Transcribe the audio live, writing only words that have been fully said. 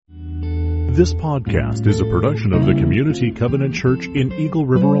This podcast is a production of the Community Covenant Church in Eagle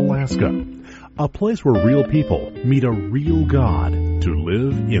River, Alaska. A place where real people meet a real God to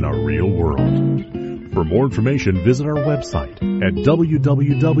live in a real world. For more information, visit our website at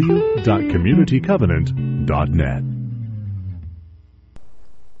www.communitycovenant.net.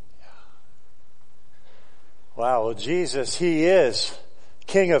 Wow, well, Jesus, He is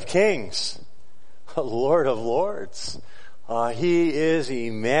King of Kings, Lord of Lords. He is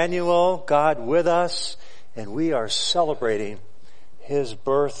Emmanuel, God with us, and we are celebrating His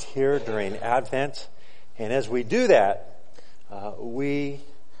birth here during Advent. And as we do that, we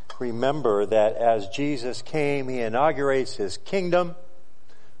remember that as Jesus came, He inaugurates His kingdom,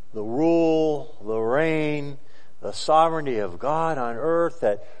 the rule, the reign, the sovereignty of God on earth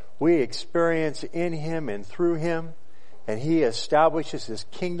that we experience in Him and through Him. And He establishes His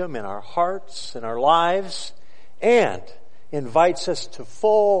kingdom in our hearts and our lives and invites us to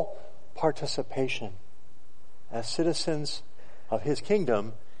full participation as citizens of His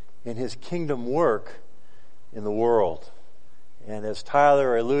kingdom in His kingdom work in the world. And as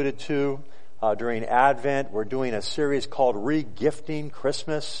Tyler alluded to, during Advent, we're doing a series called Regifting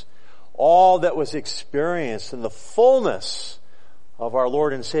Christmas. All that was experienced in the fullness of our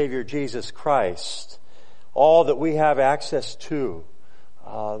Lord and Savior Jesus Christ. All that we have access to.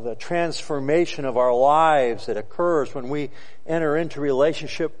 The transformation of our lives that occurs when we enter into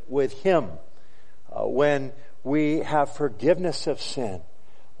relationship with Him. When we have forgiveness of sin.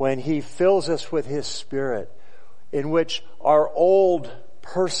 When He fills us with His Spirit. In which our old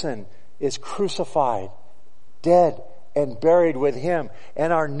person is crucified, dead, and buried with Him.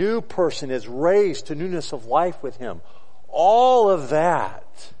 And our new person is raised to newness of life with Him. All of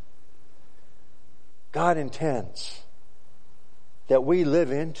that, God intends that we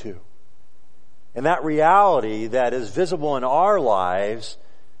live into. And that reality that is visible in our lives,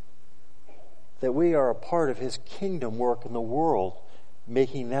 that we are a part of His kingdom work in the world,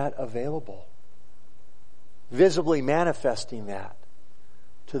 making that available. Visibly manifesting that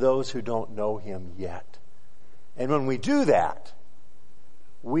to those who don't know Him yet. And when we do that,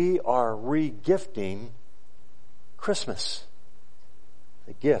 we are regifting Christmas,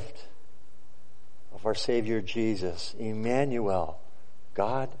 the gift of our Savior Jesus, Emmanuel,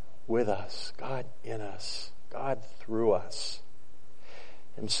 God with us, God in us, God through us.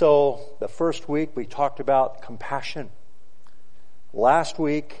 And so the first week we talked about compassion. Last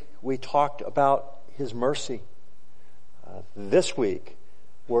week we talked about His mercy. This week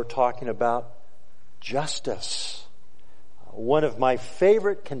we're talking about justice. One of my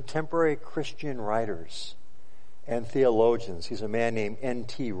favorite contemporary Christian writers and theologians, he's a man named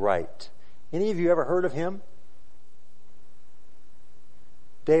N.T. Wright. Any of you ever heard of him?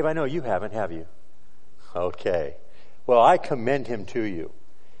 Dave, I know you haven't, have you? Okay. Well, I commend him to you.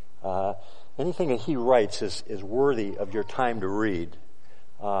 Anything that he writes is worthy of your time to read.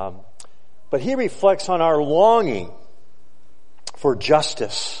 But he reflects on our longing for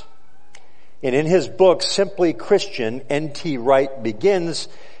justice. And in his book, Simply Christian, N.T. Wright begins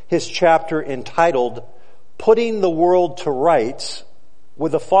his chapter entitled, Putting the World to Rights,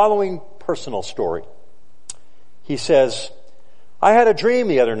 with the following personal story. He says, I had a dream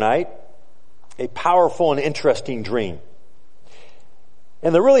the other night, a powerful and interesting dream.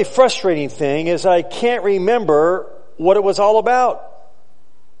 And the really frustrating thing is I can't remember what it was all about.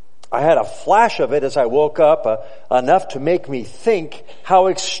 I had a flash of it as I woke up, enough to make me think how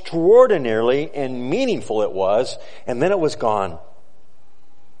extraordinarily and meaningful it was, and then it was gone.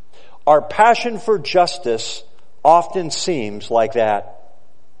 Our passion for justice often seems like that.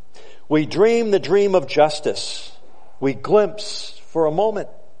 We dream the dream of justice. We glimpse for a moment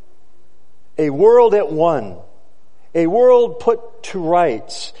a world at one. A world put to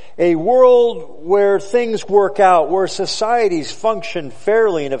rights. A world where things work out, where societies function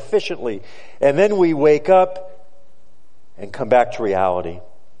fairly and efficiently. And then we wake up and come back to reality.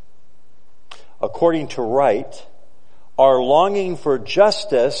 According to Wright, our longing for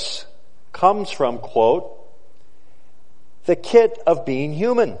justice comes from, quote, the kit of being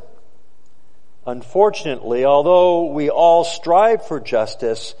human. Unfortunately, although we all strive for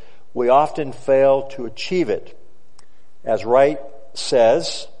justice, we often fail to achieve it. As Wright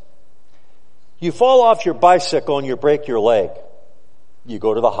says, you fall off your bicycle and you break your leg. You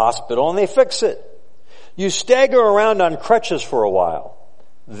go to the hospital and they fix it. You stagger around on crutches for a while.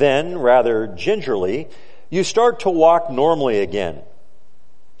 Then, rather gingerly, you start to walk normally again.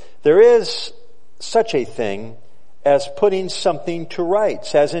 There is such a thing as putting something to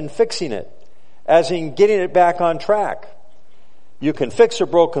rights, as in fixing it, as in getting it back on track. You can fix a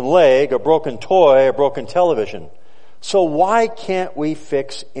broken leg, a broken toy, a broken television. So why can't we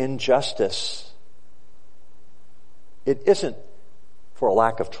fix injustice? It isn't for a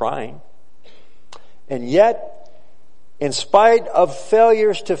lack of trying. And yet, in spite of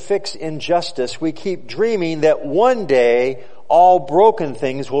failures to fix injustice, we keep dreaming that one day all broken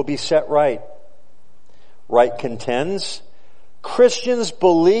things will be set right. Wright contends, Christians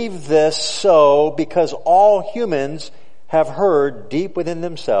believe this so because all humans have heard deep within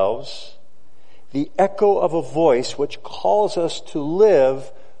themselves the echo of a voice which calls us to live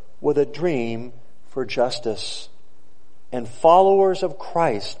with a dream for justice. And followers of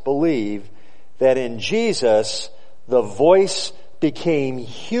Christ believe that in Jesus, the voice became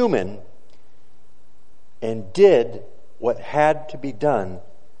human and did what had to be done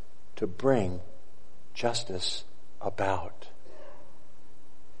to bring justice about.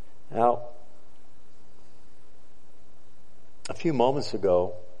 Now, a few moments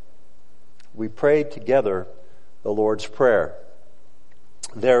ago, we prayed together the Lord's Prayer.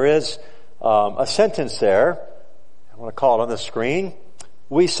 There is a sentence there. I want to call it on the screen.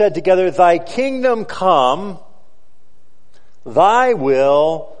 We said together, "Thy kingdom come, thy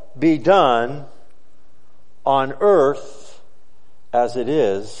will be done on earth as it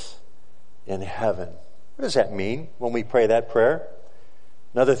is in heaven." What does that mean when we pray that prayer?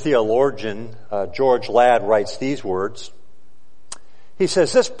 Another theologian, George Ladd, writes these words. He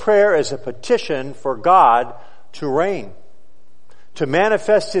says, this prayer is a petition for God to reign, to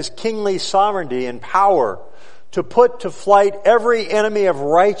manifest His kingly sovereignty and power, to put to flight every enemy of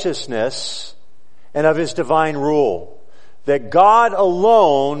righteousness and of His divine rule, that God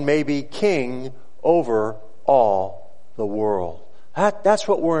alone may be king over all the world. That's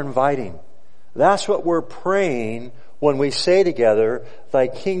what we're inviting. That's what we're praying when we say together, "Thy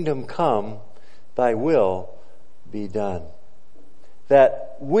kingdom come, thy will be done."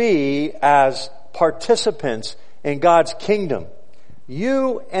 That we, as participants in God's kingdom,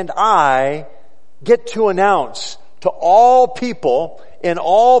 you and I get to announce to all people in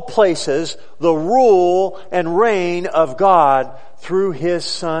all places the rule and reign of God through His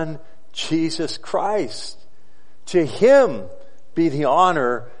Son, Jesus Christ. To Him be the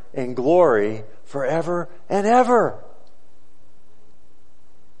honor and glory forever and ever.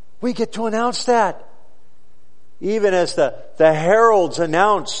 We get to announce that. Even as the heralds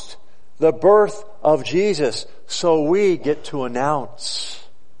announced the birth of Jesus, so we get to announce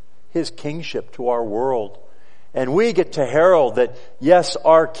His kingship to our world. And we get to herald that, yes,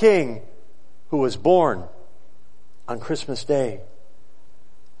 our King, who was born on Christmas Day,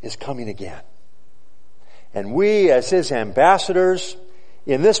 is coming again. And we, as His ambassadors,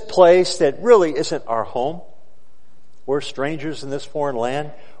 in this place that really isn't our home, we're strangers in this foreign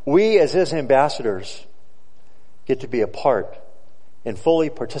land, we, as His ambassadors, get to be a part and fully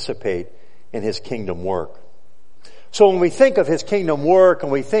participate in His kingdom work. So when we think of His kingdom work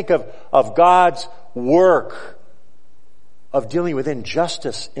and we think of God's work of dealing with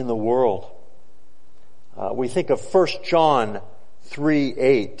injustice in the world, we think of 1 John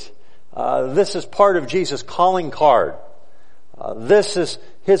 3:8. This is part of Jesus' calling card. This is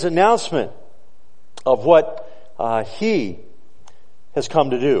His announcement of what He has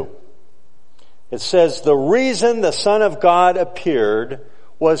come to do. It says, "The reason the Son of God appeared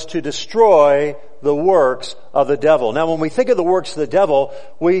was to destroy the works of the devil." Now, when we think of the works of the devil,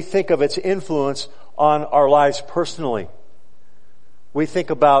 we think of its influence on our lives personally. We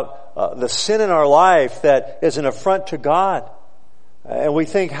think about the sin in our life that is an affront to God. And we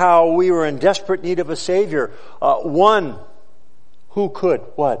think how we were in desperate need of a Savior. One who could,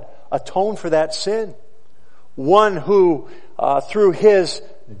 atone for that sin. One who, through His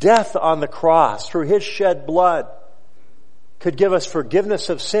death on the cross, through His shed blood, could give us forgiveness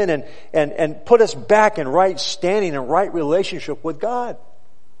of sin and put us back in right standing and right relationship with God.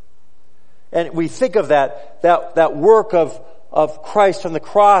 And we think of that work of Christ on the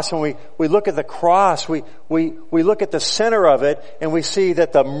cross, and we look at the cross, we look at the center of it, and we see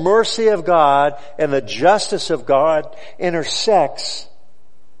that the mercy of God and the justice of God intersects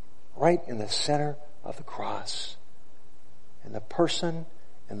right in the center of the cross. And the person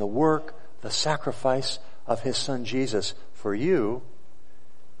and the work, the sacrifice of His Son Jesus for you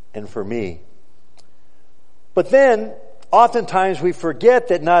and for me. But then, oftentimes we forget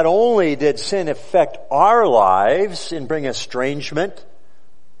that not only did sin affect our lives and bring estrangement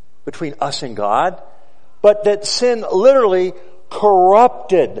between us and God, but that sin literally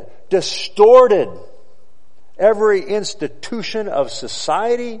corrupted, distorted every institution of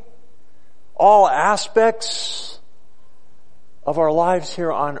society, all aspects of our lives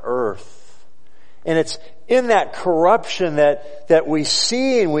here on earth. And it's in that corruption that we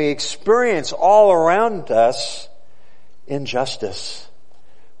see and we experience all around us injustice.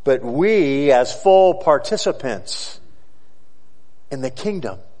 But we, as full participants in the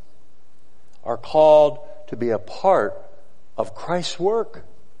kingdom, are called to be a part of Christ's work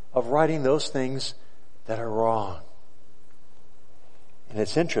of righting those things that are wrong. And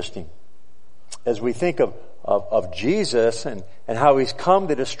it's interesting, as we think of Jesus and how he's come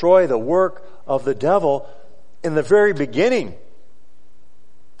to destroy the work of the devil, in the very beginning,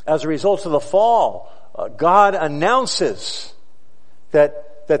 as a result of the fall, God announces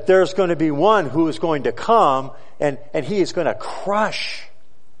that there's going to be one who is going to come and he is going to crush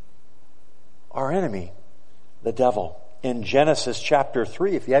our enemy, the devil. In Genesis chapter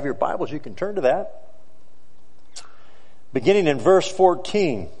 3, if you have your Bibles, you can turn to that. Beginning in verse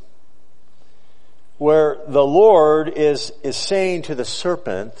 14, where the Lord is saying to the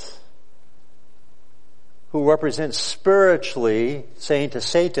serpent, who represents spiritually, saying to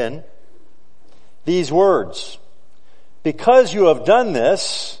Satan, these words, "Because you have done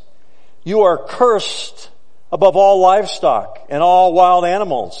this, you are cursed above all livestock and all wild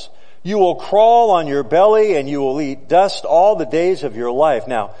animals. You will crawl on your belly and you will eat dust all the days of your life."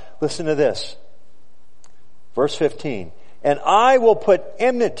 Now, listen to this. Verse 15. "And I will put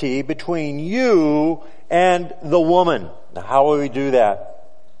enmity between you and the woman." Now, how will we do that?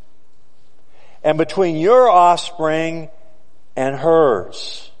 "And between your offspring and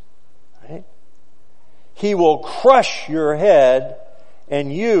hers." Right? "He will crush your head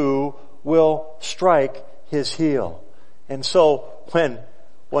and you will strike his heel." And so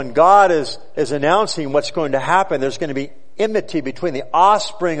when God is announcing what's going to happen, there's going to be enmity between the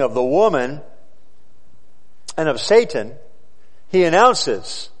offspring of the woman and of Satan. He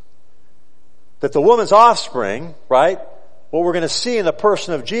announces that the woman's offspring, right, what we're going to see in the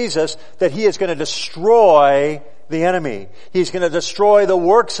person of Jesus, that he is going to destroy the enemy. He's going to destroy the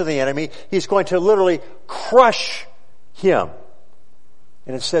works of the enemy. He's going to literally crush him.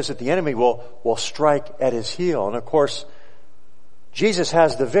 And it says that the enemy will strike at his heel. And of course, Jesus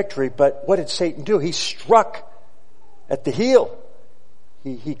has the victory, but what did Satan do? He struck at the heel.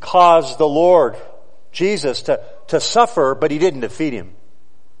 He caused the Lord, Jesus, to suffer, but he didn't defeat him.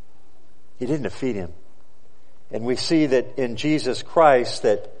 He didn't defeat him. And we see that in Jesus Christ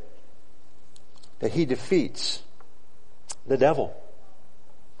that he defeats the devil.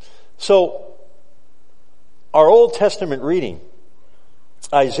 So, our Old Testament reading,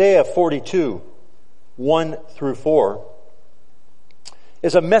 Isaiah 42, 1 through 4,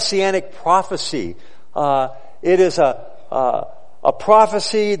 is a messianic prophecy. It is a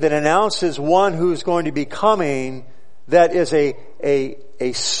prophecy that announces one who's going to be coming that is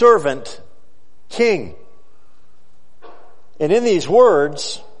a servant king. And in these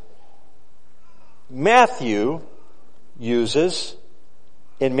words, Matthew uses,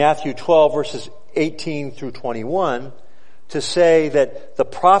 in Matthew 12 verses 18 through 21, to say that the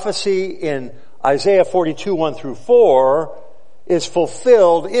prophecy in Isaiah 42, 1 through 4 is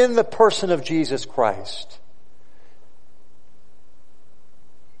fulfilled in the person of Jesus Christ.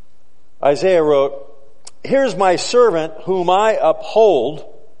 Isaiah wrote, "Here's my servant whom I uphold,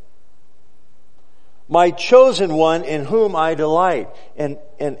 my chosen one in whom I delight." And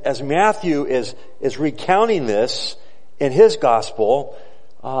as Matthew is recounting this in his gospel,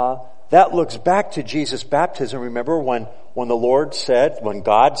 that looks back to Jesus' baptism. Remember when the Lord said, when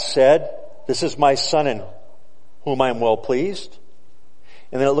God said, "This is my son in whom I am well pleased."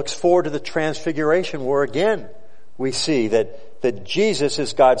 And then it looks forward to the transfiguration, where again we see that Jesus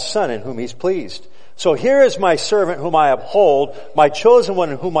is God's son in whom he's pleased. So here is my servant whom I uphold, my chosen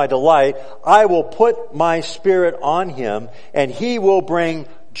one in whom I delight. I will put my spirit on him, and he will bring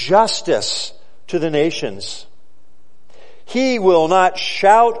justice to the nations. He will not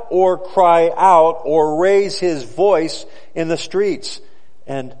shout or cry out or raise his voice in the streets.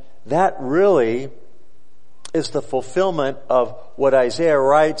 And that really is the fulfillment of what Isaiah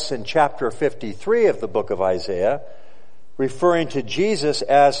writes in chapter 53 of the book of Isaiah, referring to Jesus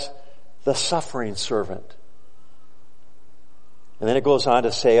as the suffering servant. And then it goes on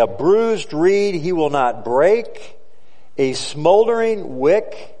to say, "A bruised reed he will not break, a smoldering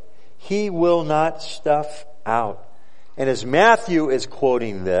wick he will not stuff out." And as Matthew is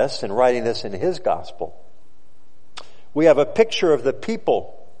quoting this and writing this in his gospel, we have a picture of the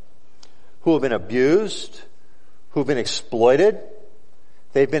people who have been abused, who've been exploited.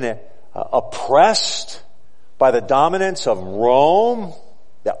 They've been oppressed by the dominance of Rome,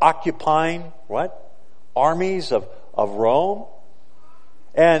 the occupying, armies of Rome.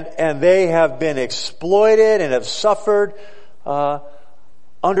 And they have been exploited and have suffered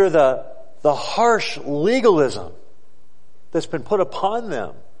under the harsh legalism that's been put upon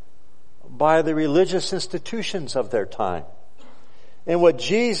them by the religious institutions of their time. And what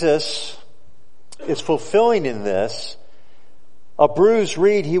Jesus is fulfilling in this, a bruised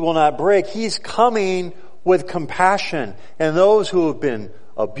reed he will not break. He's coming with compassion. And those who have been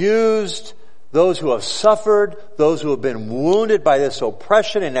abused, those who have suffered, those who have been wounded by this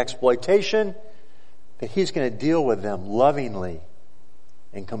oppression and exploitation, that he's going to deal with them lovingly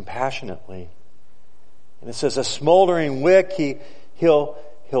and compassionately. And it says a smoldering wick he'll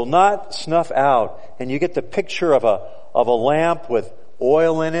not snuff out. And you get the picture of a lamp with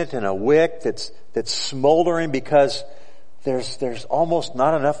oil in it and a wick that's smoldering because there's almost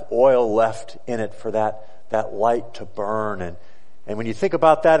not enough oil left in it for that light to burn. And when you think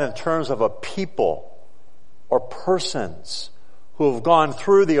about that in terms of a people or persons who have gone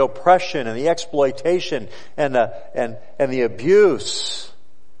through the oppression and the exploitation and the abuse,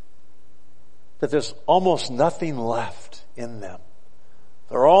 that there's almost nothing left in them.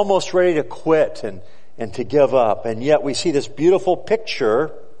 They're almost ready to quit and to give up. And yet we see this beautiful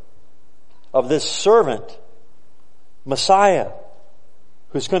picture of this servant, Messiah,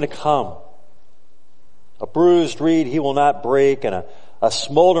 who's going to come. A bruised reed he will not break, and a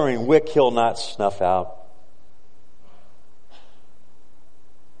smoldering wick he'll not snuff out.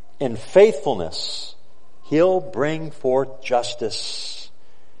 In faithfulness, he'll bring forth justice.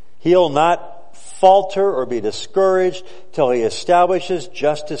 He'll not falter or be discouraged till he establishes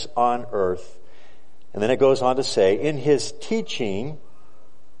justice on earth. And then it goes on to say, in his teaching,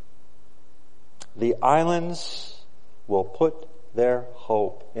 the islands will put their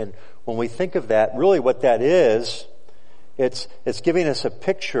hope. And when we think of that, really what that is, it's giving us a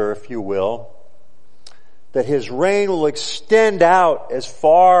picture, if you will, that his reign will extend out as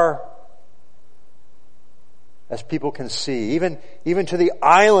far as people can see, even to the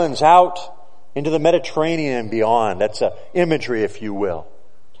islands out into the Mediterranean and beyond. That's an imagery, if you will.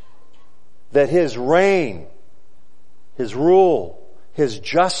 That his reign, his rule, his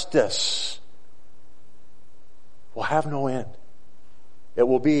justice will have no end. It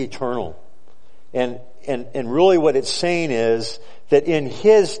will be eternal. And really what it's saying is that in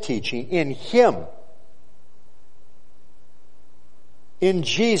his teaching, in him, in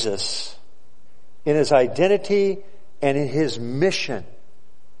Jesus, in his identity and in his mission,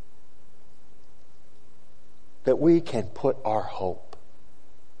 that we can put our hope.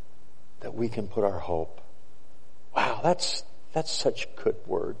 That we can put our hope. Wow, that's such a good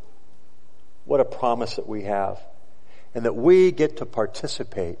word. What a promise that we have. And that we get to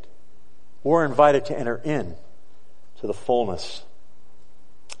participate. We're invited to enter in to the fullness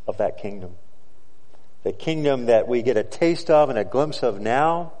of that kingdom. The kingdom that we get a taste of and a glimpse of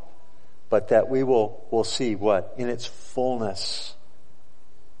now, but that we'll see what? In its fullness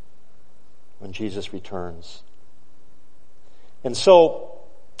when Jesus returns. And so,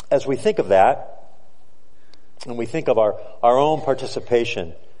 as we think of that, and we think of our own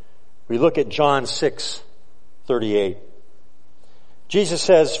participation, we look at John 6:38. Jesus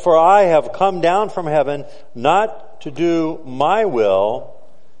says, "For I have come down from heaven not to do my will,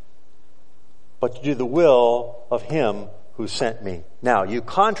 but to do the will of him who sent me." Now, you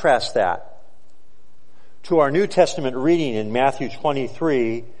contrast that to our New Testament reading in Matthew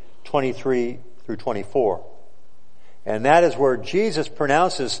 23 through 24. And that is where Jesus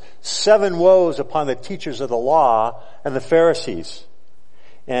pronounces 7 woes upon the teachers of the law and the Pharisees.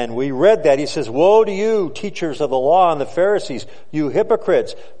 And we read that. He says, "Woe to you, teachers of the law and the Pharisees, you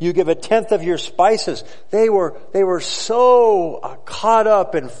hypocrites! You give 1/10 of your spices." They were so caught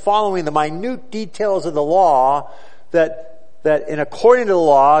up in following the minute details of the law that in according to the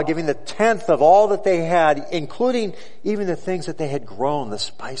law, giving 1/10 of all that they had, including even the things that they had grown, the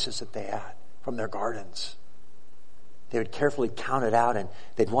spices that they had from their gardens. They would carefully count it out and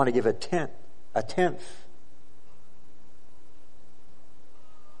they'd want to give a tenth.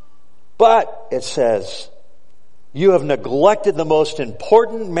 But, it says, you have neglected the most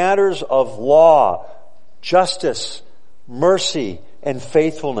important matters of law, justice, mercy, and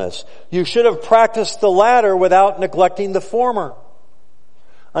faithfulness. You should have practiced the latter without neglecting the former.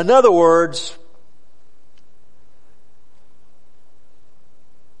 In other words,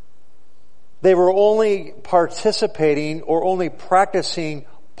 they were only participating or only practicing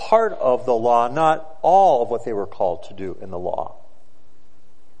part of the law, not all of what they were called to do in the law.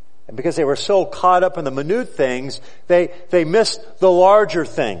 And because they were so caught up in the minute things, they missed the larger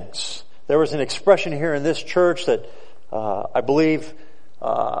things. There was an expression here in this church that I believe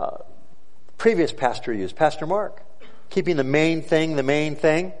previous pastor used, Pastor Mark, keeping the main thing the main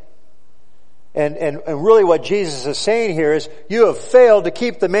thing. And really what Jesus is saying here is, you have failed to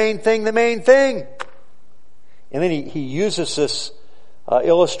keep the main thing the main thing. And then he uses this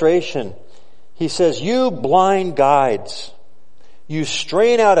illustration He says, you blind guides, you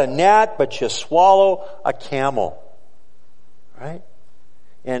strain out a gnat, but you swallow a camel. Right?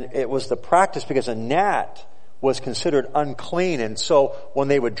 And it was the practice because a gnat was considered unclean. And so when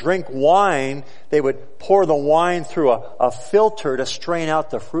they would drink wine, they would pour the wine through a filter to strain out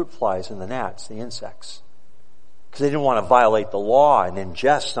the fruit flies and the gnats, the insects. Because they didn't want to violate the law and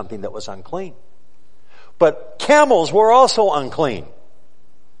ingest something that was unclean. But camels were also unclean.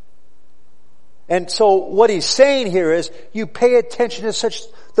 And so what he's saying here is, you pay attention to such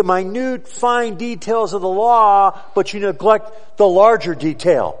the minute, fine details of the law, but you neglect the larger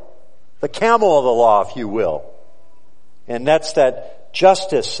detail. The camel of the law, if you will. And that's that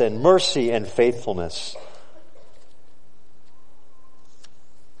justice and mercy and faithfulness.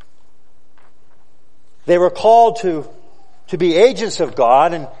 They were called to be agents of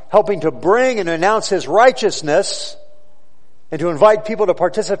God and helping to bring and announce His righteousness and to invite people to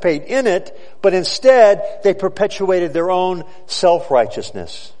participate in it, but instead they perpetuated their own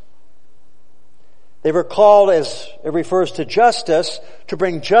self-righteousness. They were called, as it refers to justice, to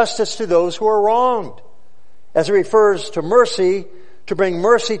bring justice to those who are wronged. As it refers to mercy, to bring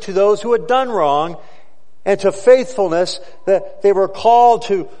mercy to those who had done wrong, and to faithfulness, that they were called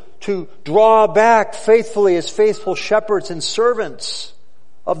to draw back faithfully as faithful shepherds and servants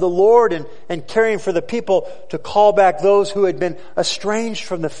of the Lord and caring for the people, to call back those who had been estranged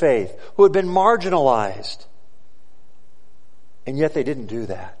from the faith, who had been marginalized. And yet they didn't do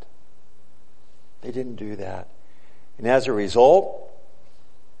that. They didn't do that. And as a result,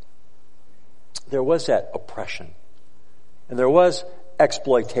 there was that oppression. And there was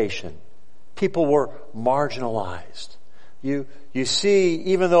exploitation. People were marginalized. You see,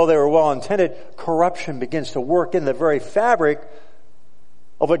 even though they were well intended, corruption begins to work in the very fabric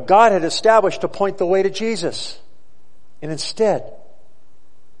of what God had established to point the way to Jesus. And instead,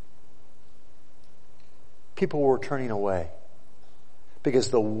 people were turning away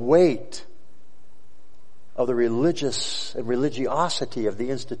because the weight of the religious and religiosity of the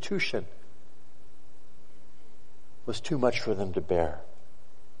institution was too much for them to bear.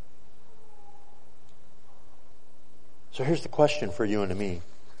 So here's the question for you and me.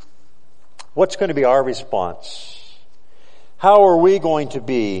 What's going to be our response? How are we going to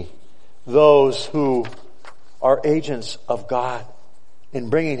be those who are agents of God in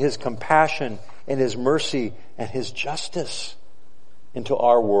bringing His compassion and His mercy and His justice into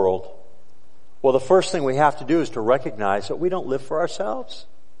our world? Well, the first thing we have to do is to recognize that we don't live for ourselves.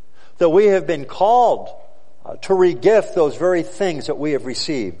 That we have been called to regift those very things that we have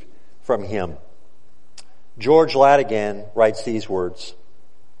received from Him. George Latigan writes these words.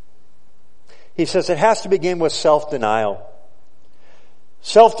 He says it has to begin with self-denial.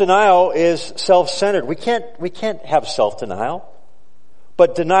 Self-denial is self-centered. We can't have self-denial.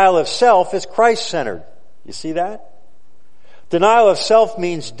 But denial of self is Christ-centered. You see that? Denial of self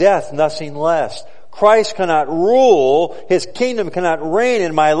means death, nothing less. Christ cannot rule, His kingdom cannot reign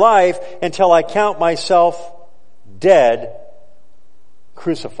in my life until I count myself dead,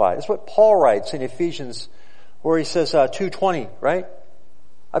 crucified. That's what Paul writes in Ephesians, where he says 2:20, right?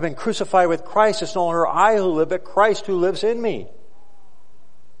 I've been crucified with Christ. It's no longer I who live, but Christ who lives in me.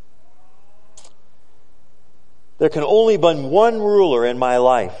 There can only be one ruler in my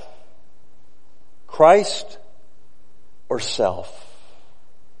life. Christ or self.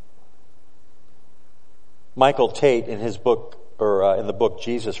 Michael Tate, in his book, in the book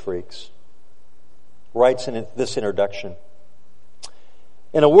Jesus Freaks, writes in this introduction.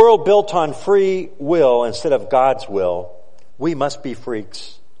 In a world built on free will instead of God's will, we must be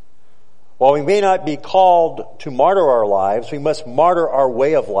freaks. While we may not be called to martyr our lives, we must martyr our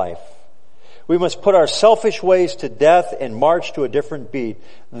way of life. We must put our selfish ways to death and march to a different beat.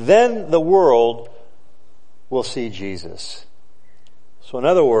 Then the world will see Jesus. So in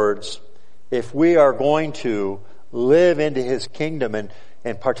other words, if we are going to live into His kingdom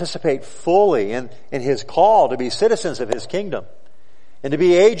and participate fully in His call to be citizens of His kingdom, and to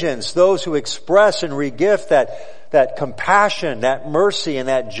be agents, those who express and regift that compassion, that mercy, and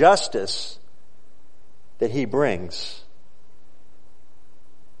that justice that He brings,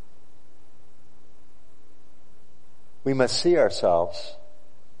 we must see ourselves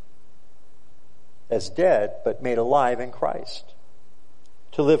as dead but made alive in Christ,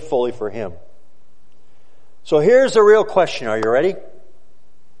 to live fully for Him. So here's the real question. Are you ready?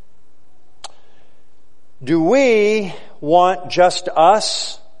 Do we want just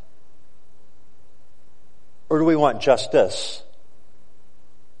us, or do we want justice?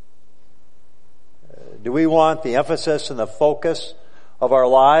 Do we want the emphasis and the focus of our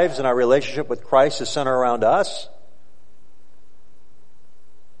lives and our relationship with Christ to center around us?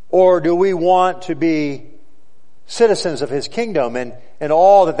 Or do we want to be citizens of His kingdom and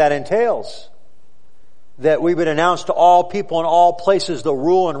all that entails? That we would announce to all people in all places the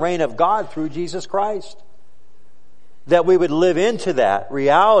rule and reign of God through Jesus Christ. That we would live into that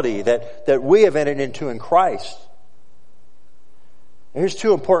reality that we have entered into in Christ. Here's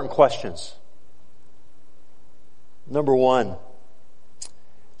two important questions. Number one,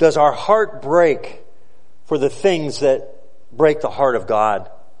 does our heart break for the things that break the heart of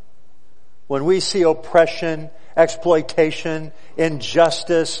God? When we see oppression, exploitation,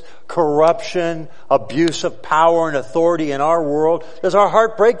 injustice, corruption, abuse of power and authority in our world, does our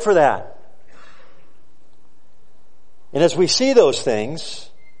heart break for that? And as we see those things,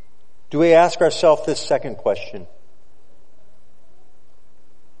 do we ask ourselves this second question?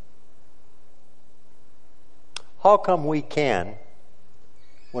 How come we can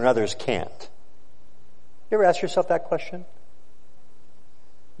when others can't? You ever ask yourself that question?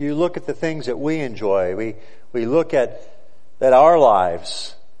 You look at the things that we enjoy. We look at our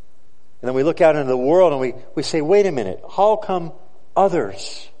lives. And then we look out into the world and we say, wait a minute, how come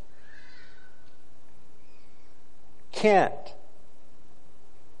others can't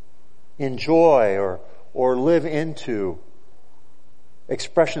enjoy or live into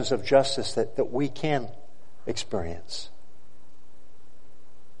expressions of justice that we can experience?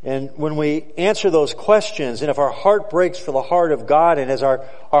 And when we answer those questions, and if our heart breaks for the heart of God, and as our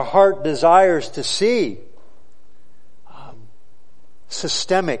heart desires to see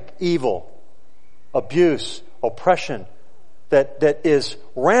systemic evil, abuse, oppression that is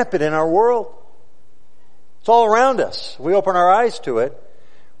rampant in our world, it's all around us. We open our eyes to it.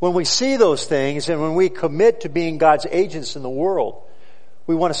 When we see those things and when we commit to being God's agents in the world,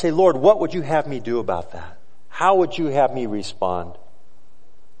 we want to say, Lord, what would you have me do about that? How would you have me respond?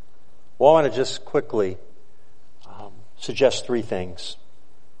 Well, I want to just quickly suggest three things.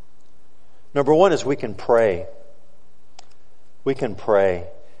 Number one is we can pray. We can pray.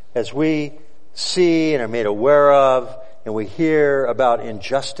 As we see and are made aware of and we hear about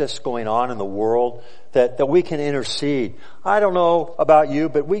injustice going on in the world, that we can intercede. I don't know about you,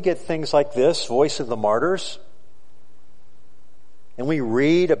 but we get things like this, Voice of the Martyrs. And we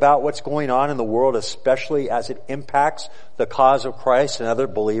read about what's going on in the world, especially as it impacts the cause of Christ and other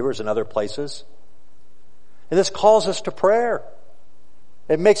believers in other places. And this calls us to prayer.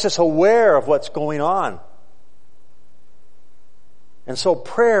 It makes us aware of what's going on. And so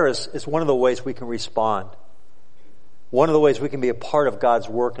prayer is one of the ways we can respond. One of the ways we can be a part of God's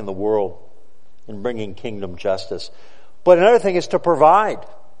work in the world in bringing kingdom justice. But another thing is to provide.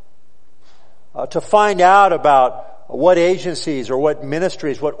 To find out about what agencies or what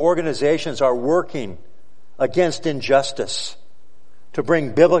ministries, what organizations are working against injustice to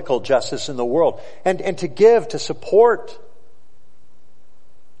bring biblical justice in the world and to give, to support,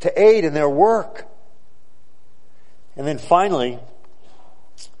 to aid in their work. And then finally,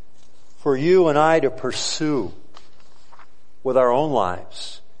 for you and I to pursue with our own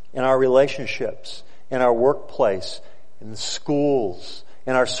lives, in our relationships, in our workplace, in the schools,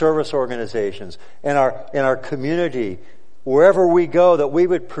 in our service organizations, in our community, wherever we go, that we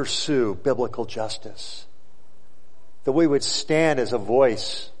would pursue biblical justice. That we would stand as a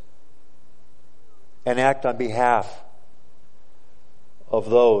voice and act on behalf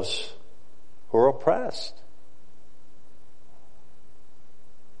of those who are oppressed,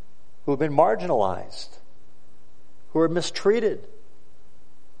 who have been marginalized, who are mistreated.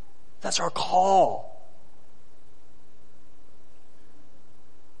 That's our call.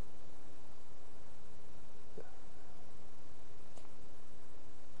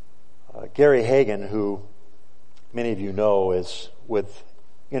 Gary Hagen, who many of you know is with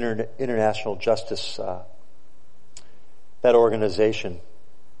International Justice, that organization.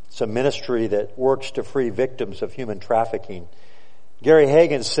 It's a ministry that works to free victims of human trafficking. Gary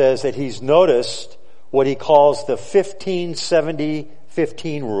Hagen says that he's noticed what he calls the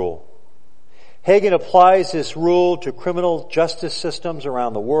 15-70-15 rule. Hagen applies this rule to criminal justice systems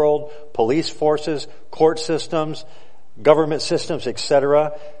around the world, police forces, court systems, government systems,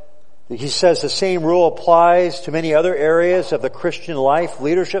 etc. He says the same rule applies to many other areas of the Christian life,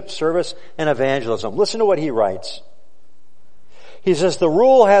 leadership, service, and evangelism. Listen to what he writes. He says, the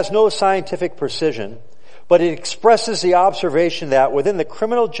rule has no scientific precision, but it expresses the observation that within the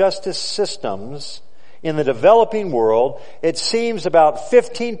criminal justice systems in the developing world, it seems about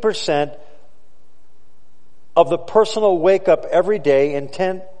 15% of the personal wake up every day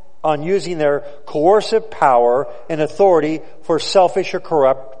intent on using their coercive power and authority for selfish or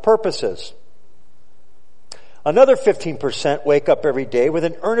corrupt purposes. Another 15% wake up every day with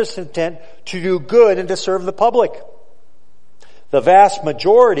an earnest intent to do good and to serve the public. The vast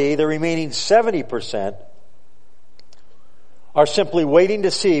majority, the remaining 70%, are simply waiting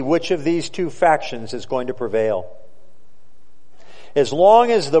to see which of these two factions is going to prevail. As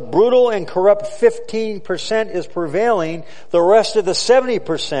long as the brutal and corrupt 15% is prevailing, the rest of the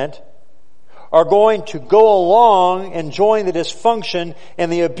 70% are going to go along and join the dysfunction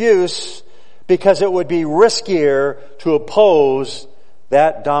and the abuse because it would be riskier to oppose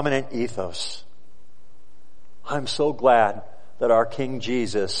that dominant ethos. I'm so glad that our King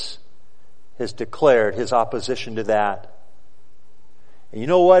Jesus has declared his opposition to that. And you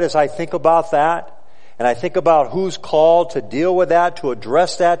know what, as I think about that, and I think about who's called to deal with that, to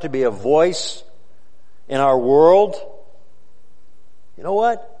address that, to be a voice in our world, you know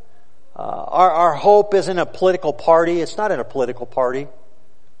what? Our hope isn't a political party. It's not in a political party,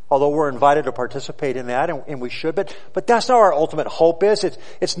 although we're invited to participate in that, and we should. But that's not our ultimate hope is.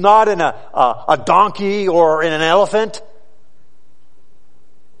 It's not in a donkey or in an elephant.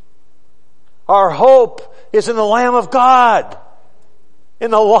 Our hope is in the Lamb of God,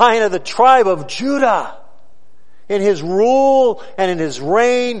 in the Lion of the tribe of Judah, in his rule and in his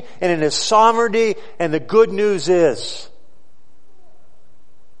reign and in his sovereignty. And the good news is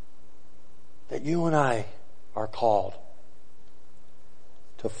that you and I are called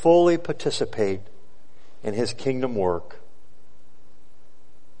to fully participate in his kingdom work.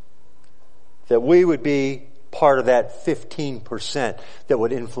 That we would be part of that 15% that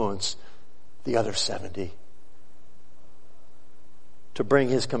would influence the other 70%. To bring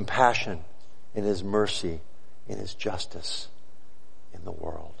his compassion and his mercy and his justice in the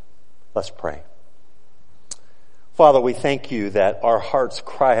world. Let's pray. Father, we thank you that our hearts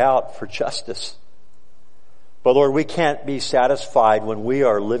cry out for justice. But Lord, we can't be satisfied when we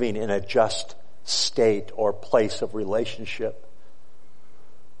are living in a just state or place of relationship.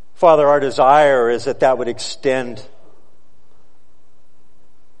 Father, our desire is that would extend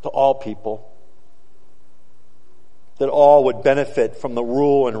to all people. That all would benefit from the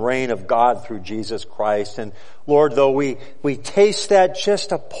rule and reign of God through Jesus Christ. And Lord, though we taste that,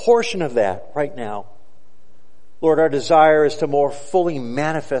 just a portion of that right now, Lord, our desire is to more fully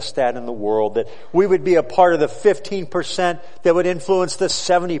manifest that in the world, that we would be a part of the 15% that would influence the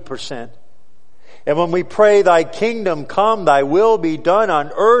 70%. And when we pray, thy kingdom come, thy will be done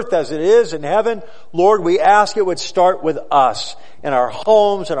on earth as it is in heaven, Lord, we ask it would start with us, in our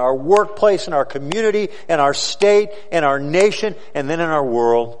homes, in our workplace, in our community, in our state, in our nation, and then in our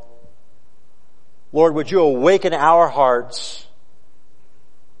world. Lord, would you awaken our hearts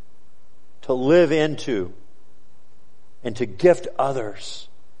to live into and to gift others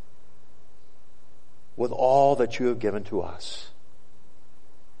with all that you have given to us.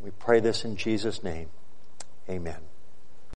 We pray this in Jesus' name. Amen.